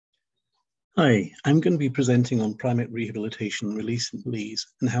Hi, I'm going to be presenting on primate rehabilitation release in Belize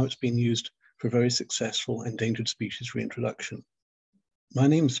and how it's been used for very successful endangered species reintroduction. My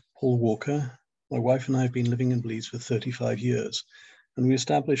name's Paul Walker. My wife and I have been living in Belize for 35 years, and we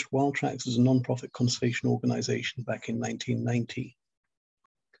established Wildtracks as a non-profit conservation organization back in 1990.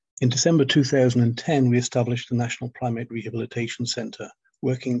 In December 2010, we established the National Primate Rehabilitation Center,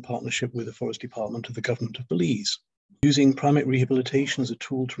 working in partnership with the Forest Department of the Government of Belize. Using primate rehabilitation as a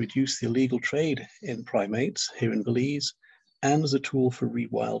tool to reduce the illegal trade in primates here in Belize and as a tool for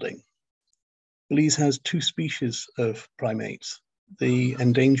rewilding. Belize has two species of primates, the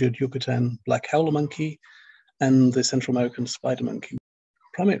endangered Yucatan black howler monkey and the Central American spider monkey.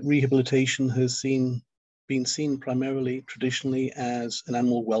 Primate rehabilitation has been seen primarily traditionally as an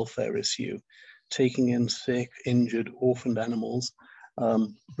animal welfare issue, taking in sick, injured, orphaned animals,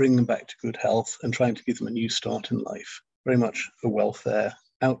 bring them back to good health and trying to give them a new start in life, very much a welfare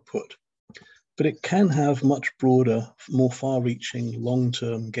output. But it can have much broader, more far-reaching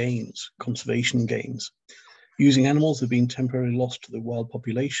long-term gains, conservation gains. Using animals that have been temporarily lost to the wild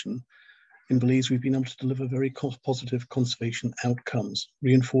population, in Belize we've been able to deliver very positive conservation outcomes,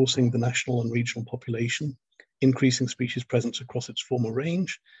 reinforcing the national and regional population, increasing species presence across its former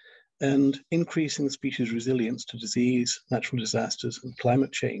range, and increasing the species' resilience to disease, natural disasters, and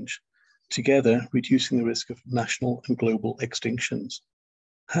climate change, together reducing the risk of national and global extinctions.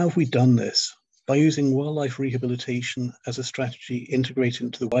 How have we done this? By using wildlife rehabilitation as a strategy integrated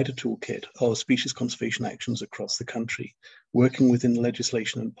into the wider toolkit of species conservation actions across the country, working within the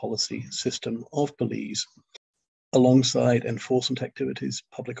legislation and policy system of Belize, alongside enforcement activities,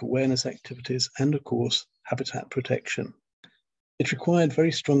 public awareness activities, and of course, habitat protection. It required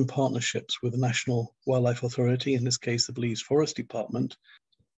very strong partnerships with the National Wildlife Authority, in this case, the Belize Forest Department,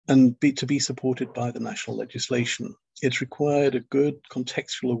 and to be supported by the national legislation. It's required a good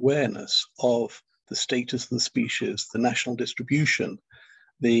contextual awareness of the status of the species, the national distribution,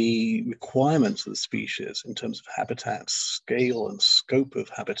 the requirements of the species in terms of habitat, scale and scope of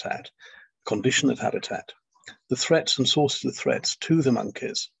habitat, condition of habitat, the threats and sources of threats to the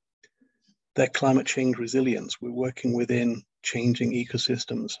monkeys, their climate change resilience. We're working within changing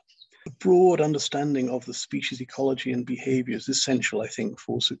ecosystems. A broad understanding of the species ecology and behavior is essential, I think,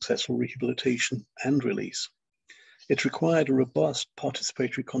 for successful rehabilitation and release. It required a robust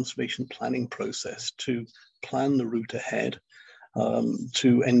participatory conservation planning process to plan the route ahead,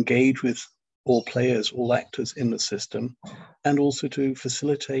 to engage with all players, all actors in the system, and also to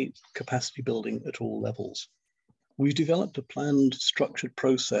facilitate capacity building at all levels. We've developed a planned, structured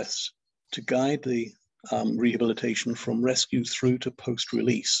process to guide the rehabilitation from rescue through to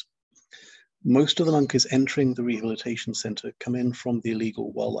post-release. Most of the monkeys entering the rehabilitation center come in from the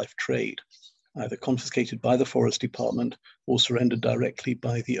illegal wildlife trade, either confiscated by the Forest Department or surrendered directly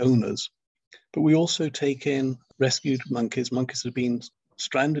by the owners. But we also take in rescued monkeys that have been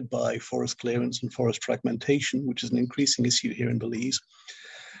stranded by forest clearance and forest fragmentation, which is an increasing issue here in Belize,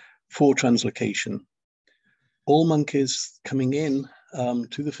 for translocation. All monkeys coming in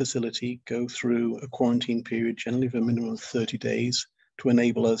to the facility go through a quarantine period, generally of a minimum of 30 days, to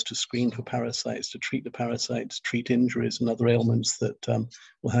enable us to screen for parasites, to treat the parasites, treat injuries and other ailments that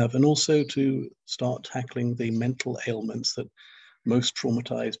we'll have, and also to start tackling the mental ailments that most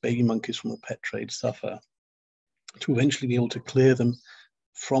traumatized baby monkeys from the pet trade suffer, to eventually be able to clear them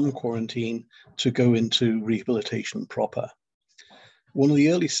from quarantine to go into rehabilitation proper. One of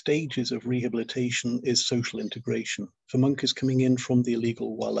the early stages of rehabilitation is social integration. For monkeys coming in from the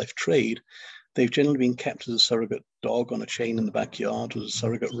illegal wildlife trade, they've generally been kept as a surrogate dog on a chain in the backyard, or as a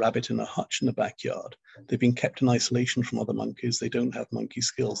surrogate rabbit in a hutch in the backyard. They've been kept in isolation from other monkeys. They don't have monkey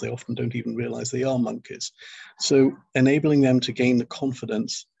skills. They often don't even realize they are monkeys. So enabling them to gain the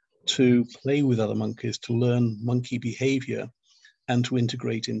confidence to play with other monkeys, to learn monkey behavior, and to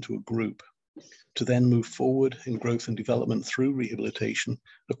integrate into a group, to then move forward in growth and development through rehabilitation,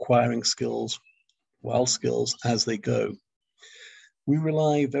 acquiring skills, wild skills as they go. We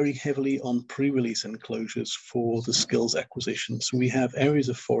rely very heavily on pre-release enclosures for the skills acquisition. So we have areas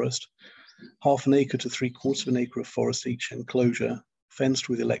of forest, 1/2 acre to 3/4 of an acre of forest each enclosure, fenced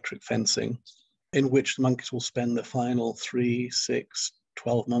with electric fencing, in which the monkeys will spend the final 3, 6,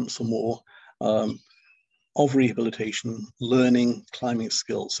 12 months or more of rehabilitation, learning climbing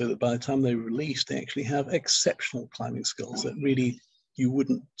skills, so that by the time they're released, they actually have exceptional climbing skills that really you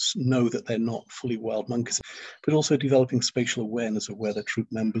wouldn't know that they're not fully wild monkeys, but also developing spatial awareness of where the troop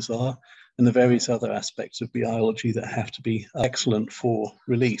members are and the various other aspects of biology that have to be excellent for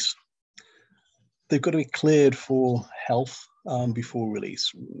release. They've got to be cleared for health before release.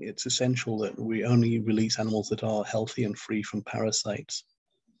 It's essential that we only release animals that are healthy and free from parasites.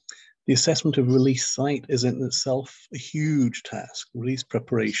 The assessment of release site is in itself a huge task, release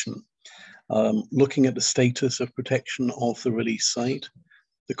preparation, looking at the status of protection of the release site,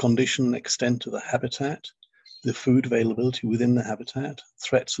 the condition and extent of the habitat, the food availability within the habitat,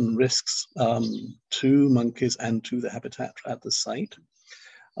 threats and risks to monkeys and to the habitat at the site,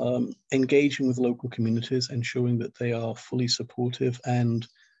 engaging with local communities, ensuring that they are fully supportive and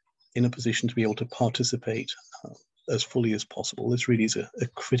in a position to be able to participate as fully as possible. This really is a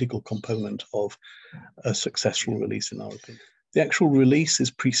critical component of a successful release, in our opinion. The actual release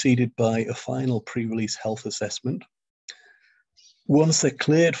is preceded by a final pre-release health assessment. Once they're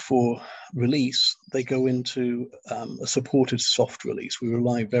cleared for release, they go into a supported soft release. We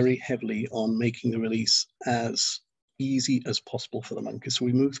rely very heavily on making the release as easy as possible for the monkeys. So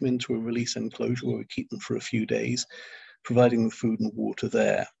we move them into a release enclosure where we keep them for a few days, providing the food and water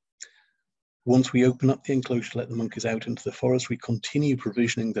there. Once we open up the enclosure to let the monkeys out into the forest, we continue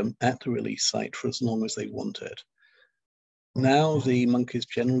provisioning them at the release site for as long as they want it. Now the monkeys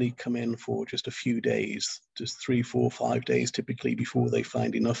generally come in for just a few days, just 3, 4, 5 days typically, before they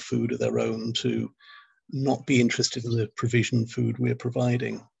find enough food of their own to not be interested in the provision food we're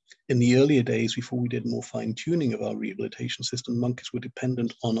providing. In the earlier days, before we did more fine-tuning of our rehabilitation system, monkeys were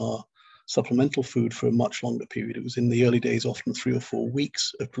dependent on our supplemental food for a much longer period. It was in the early days often 3 or 4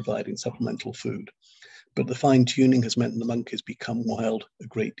 weeks of providing supplemental food. But the fine-tuning has meant the monkeys become wild a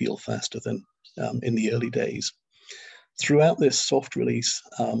great deal faster than in the early days. Throughout this soft release,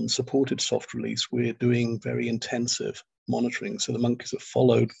 supported soft release, we're doing very intensive monitoring. So the monkeys are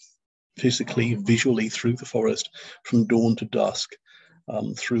followed physically, visually through the forest from dawn to dusk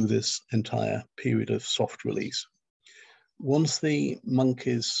through this entire period of soft release. Once the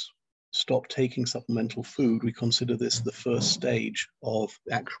monkeys stop taking supplemental food, we consider this the first stage of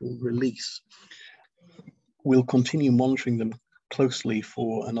actual release. We'll continue monitoring them closely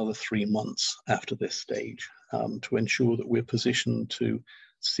for another 3 months after this stage to ensure that we're positioned to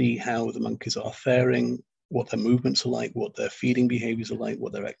see how the monkeys are faring, what their movements are like, what their feeding behaviors are like,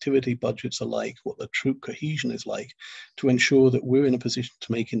 what their activity budgets are like, what their troop cohesion is like, to ensure that we're in a position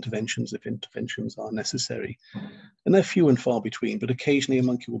to make interventions if interventions are necessary. And they're few and far between, but occasionally a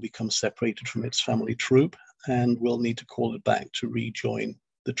monkey will become separated from its family troop and we'll need to call it back to rejoin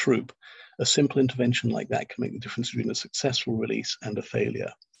the troop. A simple intervention like that can make the difference between a successful release and a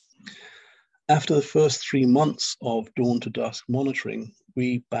failure. After the first 3 months of dawn to dusk monitoring,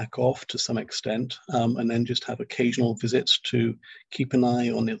 we back off to some extent and then just have occasional visits to keep an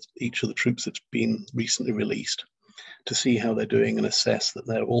eye on each of the troops that's been recently released, to see how they're doing and assess that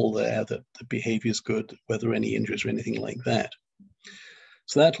they're all there, that the behavior is good, whether any injuries or anything like that.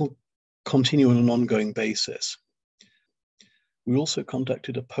 So that'll continue on an ongoing basis. We also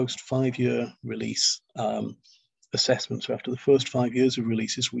conducted a post-5-year release assessment. So after the first 5 years of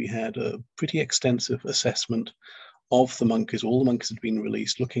releases, we had a pretty extensive assessment of the monkeys. All the monkeys had been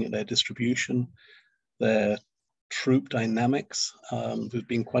released, looking at their distribution, their troop dynamics. There's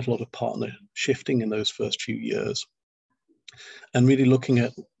been quite a lot of partner shifting in those first few years, and really looking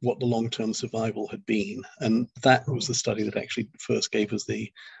at what the long-term survival had been. And that was the study that actually first gave us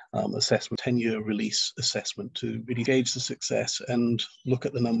the assessment, 10-year release assessment, to really gauge the success and look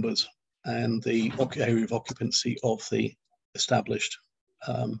at the numbers and the area of occupancy of the established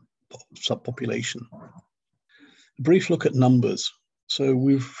subpopulation. A brief look at numbers. So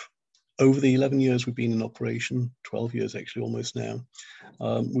over the 11 years we've been in operation, 12 years actually almost now,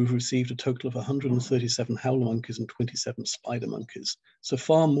 we've received a total of 137 howler monkeys and 27 spider monkeys. So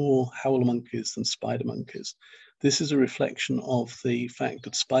far more howler monkeys than spider monkeys. This is a reflection of the fact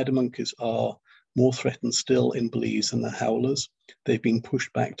that spider monkeys are more threatened still in Belize than the howlers. They've been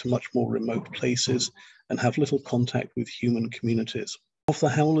pushed back to much more remote places and have little contact with human communities. Of the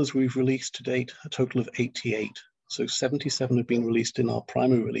howlers we've released to date, a total of 88. So 77 have been released in our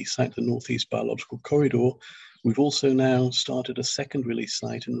primary release site, the Northeast Biological Corridor. We've also now started a second release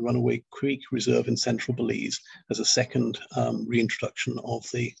site in the Runaway Creek Reserve in central Belize as a second reintroduction of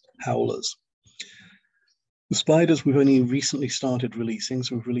the howlers. The spiders we've only recently started releasing,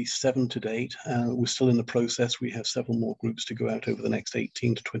 so we've released 7 to date. We're still in the process. We have several more groups to go out over the next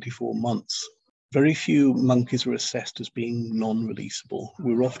 18 to 24 months. Very few monkeys are assessed as being non-releasable.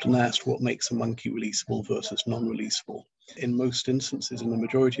 We're often asked what makes a monkey releasable versus non-releasable. In most instances, in the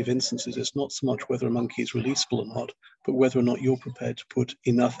majority of instances, it's not so much whether a monkey is releasable or not, but whether or not you're prepared to put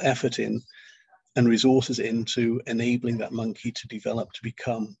enough effort in and resources into enabling that monkey to develop to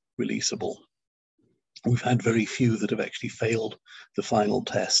become releasable. We've had very few that have actually failed the final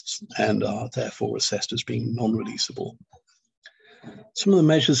tests and are therefore assessed as being non-releasable. Some of the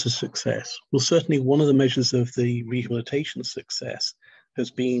measures of success. Well, certainly one of the measures of the rehabilitation success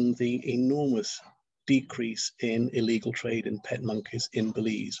has been the enormous decrease in illegal trade in pet monkeys in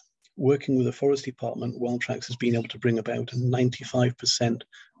Belize. Working with the Forest Department, Wildtracks has been able to bring about a 95%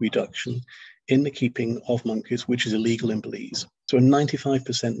 reduction in the keeping of monkeys, which is illegal in Belize. So a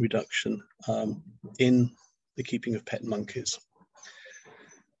 95% reduction in the keeping of pet monkeys.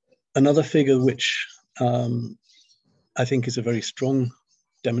 Another figure which I think is a very strong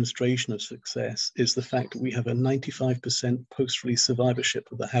demonstration of success is the fact that we have a 95% post-release survivorship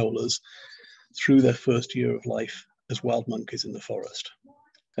of the howlers through their first year of life as wild monkeys in the forest.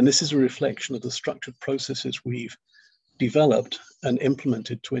 And this is a reflection of the structured processes we've developed and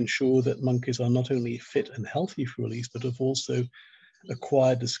implemented to ensure that monkeys are not only fit and healthy for release, but have also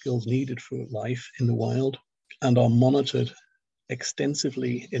acquired the skills needed for life in the wild and are monitored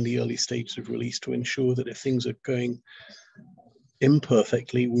extensively in the early stages of release to ensure that if things are going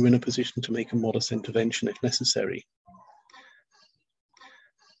imperfectly, we're in a position to make a modest intervention if necessary.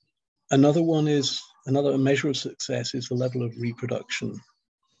 Another measure of success is the level of reproduction.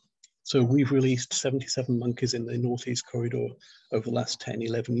 So we've released 77 monkeys in the Northeast Corridor over the last 10,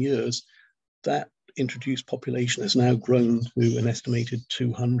 11 years. That introduced population has now grown to an estimated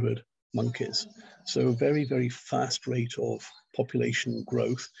 200 monkeys. So a very, very fast rate of population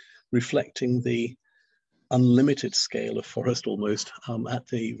growth, reflecting the unlimited scale of forest almost at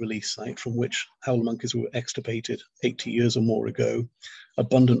the release site from which howler monkeys were extirpated 80 years or more ago.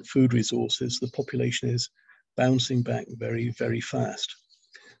 Abundant food resources, the population is bouncing back very, very fast.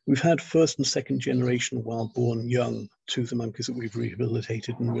 We've had first and second generation wild-born young to the monkeys that we've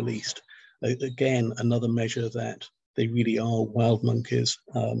rehabilitated and released. Again, another measure that they really are wild monkeys,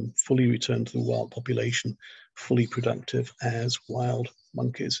 fully returned to the wild population, fully productive as wild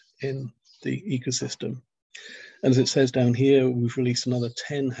monkeys in the ecosystem. And as it says down here, we've released another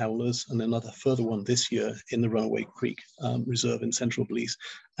 10 howlers and another further one this year in the Runaway Creek Reserve in Central Belize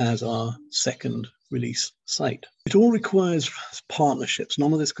as our second release site. It all requires partnerships.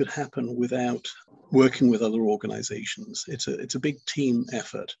 None of this could happen without working with other organizations. It's a big team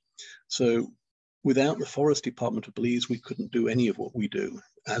effort. So without the Forest Department of Belize, we couldn't do any of what we do.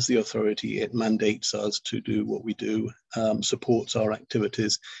 As the authority, it mandates us to do what we do, supports our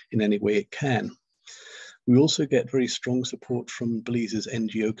activities in any way it can. We also get very strong support from Belize's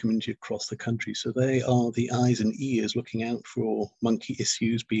NGO community across the country. So they are the eyes and ears looking out for monkey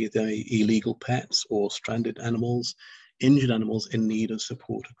issues, be they illegal pets or stranded animals, injured animals in need of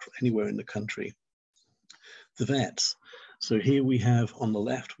support anywhere in the country. The vets. So here we have on the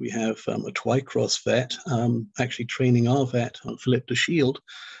left, we have a Twycross vet actually training our vet, Philip de Shield,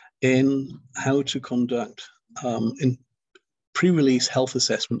 in how to conduct in pre-release health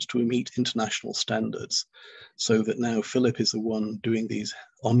assessments to meet international standards, so that now Philip is the one doing these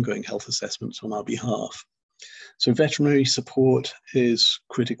ongoing health assessments on our behalf. So veterinary support is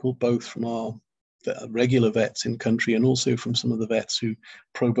critical, both from our regular vets in country and also from some of the vets who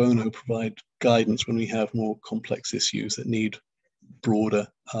pro bono provide guidance when we have more complex issues that need broader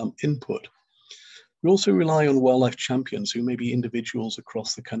input. We also rely on wildlife champions who may be individuals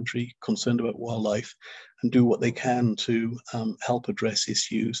across the country concerned about wildlife and do what they can to help address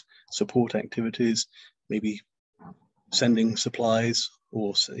issues, support activities, maybe sending supplies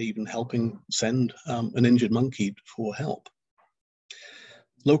or even helping send an injured monkey for help.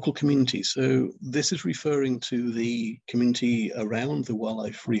 Local community. So this is referring to the community around the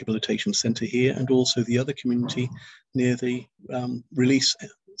Wildlife Rehabilitation Centre here and also the other community near the release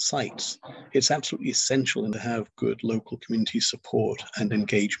sites. It's absolutely essential to have good local community support and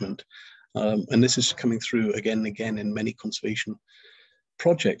engagement. And this is coming through again and again in many conservation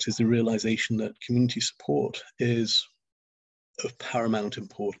projects, is the realization that community support is of paramount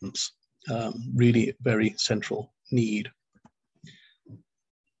importance, really very central need.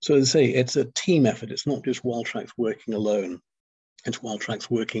 So as I say, it's a team effort. It's not just Wildtracks working alone. It's Wildtracks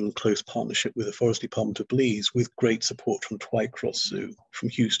working in close partnership with the Forest Department of Belize, with great support from Twycross Zoo, from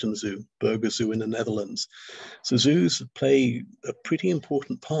Houston Zoo, Burger Zoo in the Netherlands. So zoos play a pretty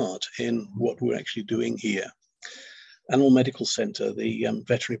important part in what we're actually doing here. Animal Medical Centre, the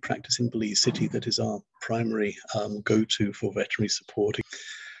veterinary practice in Belize City that is our primary go-to for veterinary support.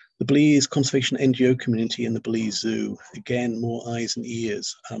 The Belize Conservation NGO community and the Belize Zoo, again, more eyes and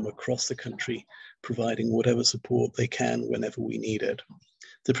ears across the country, providing whatever support they can whenever we need it.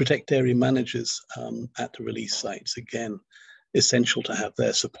 The protect area managers at the release sites, again, essential to have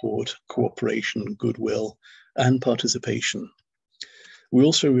their support, cooperation, goodwill, and participation. We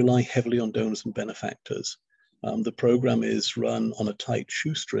also rely heavily on donors and benefactors. The program is run on a tight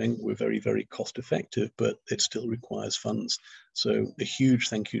shoestring. We're very, very cost effective, but it still requires funds. So a huge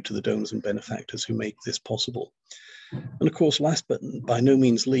thank you to the donors and benefactors who make this possible. And of course, last but by no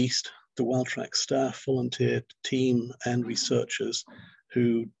means least, the Wildtracks staff, volunteer team, and researchers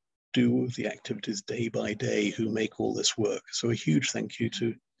who do the activities day by day, who make all this work. So a huge thank you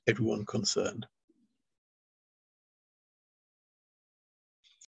to everyone concerned.